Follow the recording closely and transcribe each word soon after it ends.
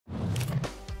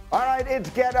All right, it's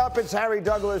Get Up. It's Harry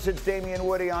Douglas. It's Damien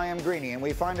Woody. I am Greeny. And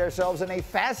we find ourselves in a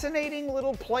fascinating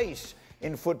little place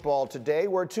in football today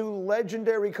where two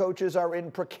legendary coaches are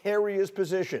in precarious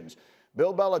positions.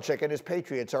 Bill Belichick and his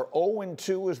Patriots are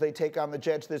 0-2 as they take on the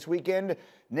Jets this weekend.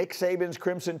 Nick Saban's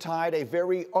Crimson Tide, a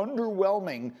very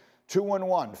underwhelming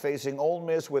 2-1, facing Ole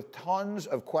Miss with tons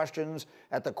of questions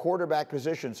at the quarterback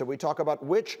position. So we talk about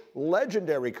which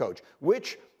legendary coach,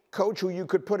 which coach who you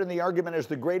could put in the argument as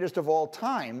the greatest of all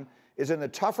time is in the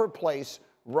tougher place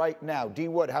right now. D.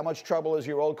 Wood, how much trouble is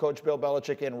your old coach Bill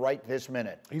Belichick in right this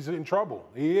minute? He's in trouble.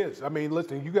 He is. I mean,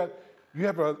 listen, you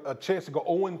have a chance to go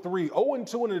 0-3,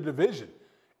 0-2 in the division.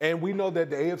 And we know that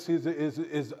the AFC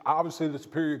is obviously the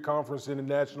superior conference in the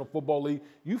National Football League.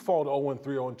 You fall to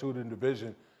 0-3, 0-2 in the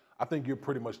division, I think you're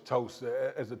pretty much toast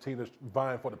as a team that's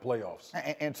vying for the playoffs.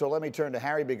 And so let me turn to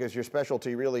Harry, because your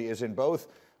specialty really is in both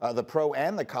the pro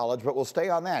and the college, but we'll stay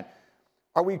on that.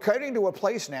 Are we getting to a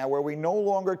place now where we no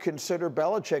longer consider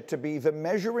Belichick to be the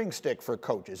measuring stick for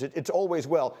coaches? It's always,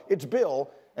 well, it's Bill,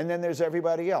 and then there's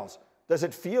everybody else. Does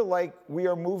it feel like we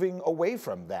are moving away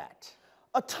from that?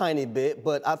 A tiny bit,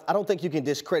 but I don't think you can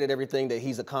discredit everything that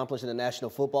he's accomplished in the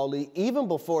National Football League. Even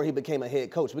before he became a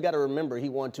head coach, we got to remember he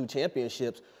won 2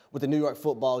 championships with the New York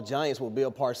Football Giants with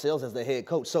Bill Parcells as the head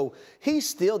coach. So he's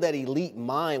still that elite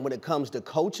mind when it comes to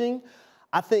coaching.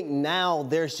 I think now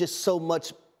there's just so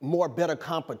much more better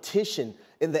competition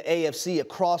in the AFC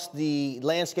across the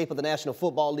landscape of the National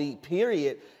Football League,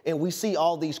 period. And we see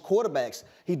all these quarterbacks.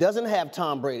 He doesn't have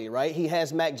Tom Brady, right? He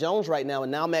has Mac Jones right now,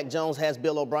 and now Mac Jones has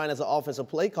Bill O'Brien as an offensive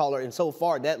play caller, and so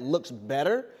far that looks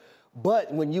better.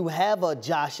 But when you have a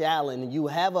Josh Allen, and you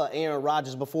have a Aaron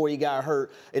Rodgers before he got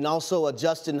hurt, and also a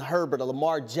Justin Herbert, a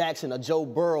Lamar Jackson, a Joe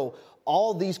Burrow,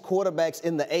 all these quarterbacks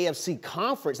in the AFC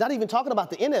conference, not even talking about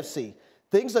the NFC,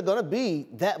 things are going to be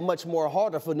that much more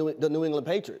harder for the New England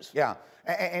Patriots. Yeah,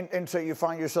 and so you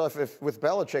find yourself, with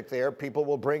Belichick there, people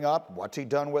will bring up what's he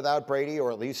done without Brady,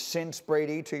 or at least since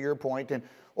Brady, to your point, and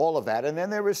all of that. And then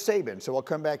there is Saban. So we'll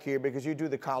come back here because you do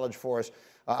the college for us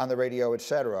on the radio, et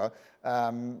cetera.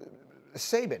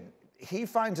 Saban, he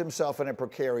finds himself in a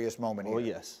precarious moment here. Oh,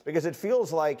 yes. Because it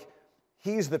feels like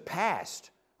he's the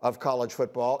past of college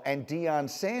football and Deion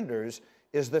Sanders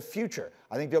is the future.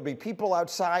 I think there'll be people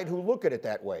outside who look at it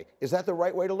that way. Is that the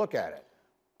right way to look at it?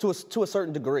 To a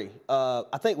certain degree.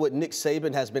 I think what Nick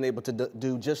Saban has been able to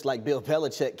do, just like Bill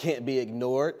Belichick, can't be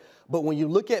ignored. But when you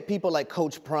look at people like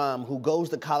Coach Prime, who goes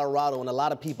to Colorado, and a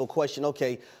lot of people question,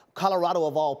 okay, Colorado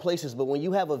of all places, but when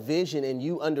you have a vision and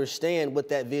you understand what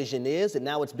that vision is, and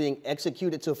now it's being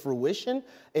executed to fruition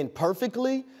and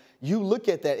perfectly, you look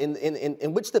at that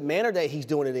in which the manner that he's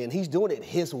doing it in, he's doing it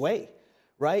his way.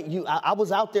 Right? I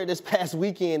was out there this past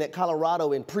weekend at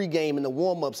Colorado in pregame and the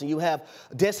warm-ups, and you have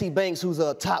Desi Banks, who's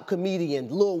a top comedian,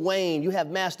 Lil Wayne, you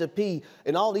have Master P,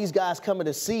 and all these guys coming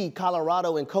to see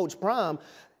Colorado and Coach Prime.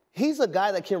 He's a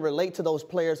guy that can relate to those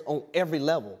players on every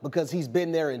level because he's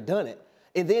been there and done it.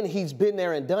 And then he's been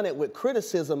there and done it with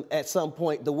criticism at some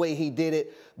point, the way he did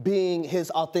it, being his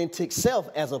authentic self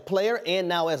as a player and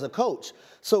now as a coach.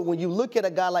 So when you look at a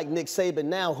guy like Nick Saban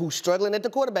now, who's struggling at the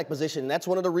quarterback position, and that's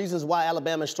one of the reasons why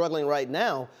Alabama is struggling right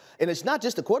now. And it's not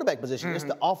just the quarterback position, it's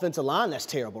the offensive line that's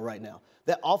terrible right now.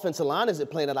 That offensive line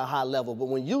isn't playing at a high level. But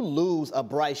when you lose a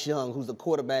Bryce Young, who's the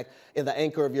quarterback and the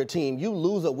anchor of your team, you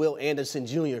lose a Will Anderson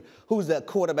Jr., who's the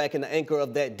quarterback and the anchor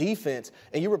of that defense,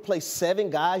 and you replace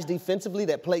 7 guys defensively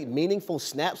that played meaningful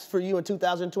snaps for you in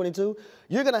 2022,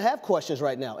 you're going to have questions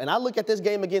right now. And I look at this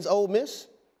game against Ole Miss,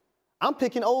 I'm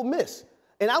picking Ole Miss.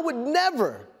 And I would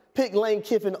never pick Lane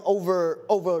Kiffin over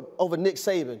Nick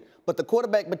Saban. But the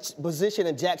quarterback position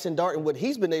and Jackson Dart, what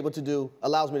he's been able to do,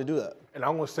 allows me to do that. And I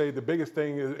want to say the biggest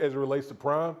thing as it relates to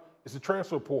Prime is the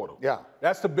transfer portal. Yeah.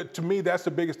 To me, that's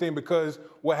the biggest thing, because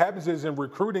what happens is in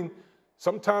recruiting,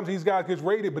 sometimes these guys get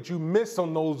rated, but you miss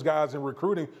on those guys in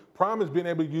recruiting. Prime has been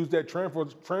able to use that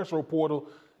transfer portal,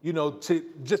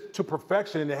 to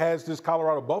perfection, and it has this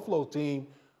Colorado Buffalo team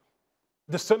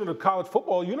the center of the college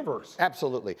football universe.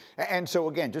 Absolutely. And so,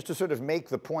 again, just to sort of make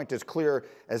the point as clear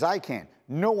as I can,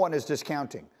 no one is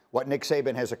discounting what Nick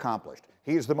Saban has accomplished.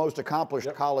 He is the most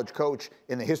accomplished college coach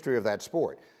in the history of that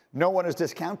sport. No one is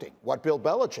discounting what Bill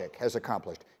Belichick has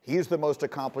accomplished. He is the most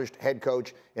accomplished head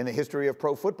coach in the history of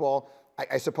pro football.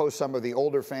 I suppose some of the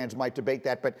older fans might debate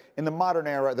that, but in the modern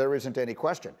era, there isn't any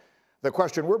question. The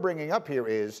question we're bringing up here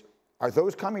is, are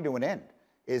those coming to an end?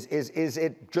 Is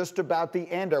it just about the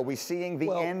end? Are we seeing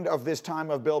the end of this time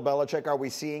of Bill Belichick? Are we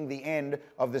seeing the end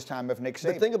of this time of Nick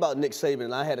Saban? The thing about Nick Saban,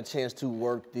 and I had a chance to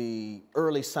work the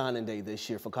early signing day this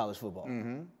year for college football.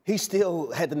 He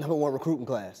still had the #1 recruiting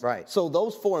class. Right. So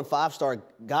those 4- and 5-star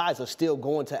guys are still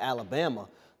going to Alabama.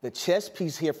 The chess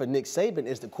piece here for Nick Saban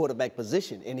is the quarterback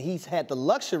position, and he's had the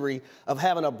luxury of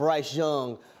having a Bryce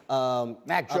Young,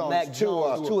 Mac Jones,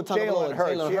 Tua Jalen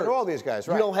Hurts. You had all these guys,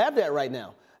 right? You don't have that right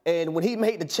now. And when he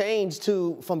made the change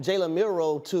from Jalen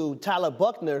Milroe to Tyler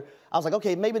Buckner, I was like,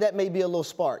 okay, maybe that may be a little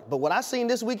spark. But what I seen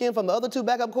this weekend from the other two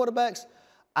backup quarterbacks,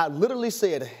 I literally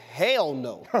said, hell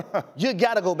no. You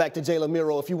got to go back to Jalen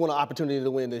Milroe if you want an opportunity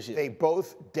to win this year. They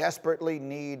both desperately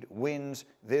need wins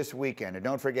this weekend. And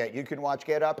don't forget, you can watch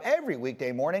Get Up every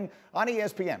weekday morning on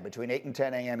ESPN between 8 and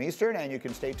 10 a.m. Eastern, and you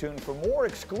can stay tuned for more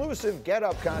exclusive Get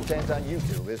Up content on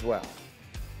YouTube as well.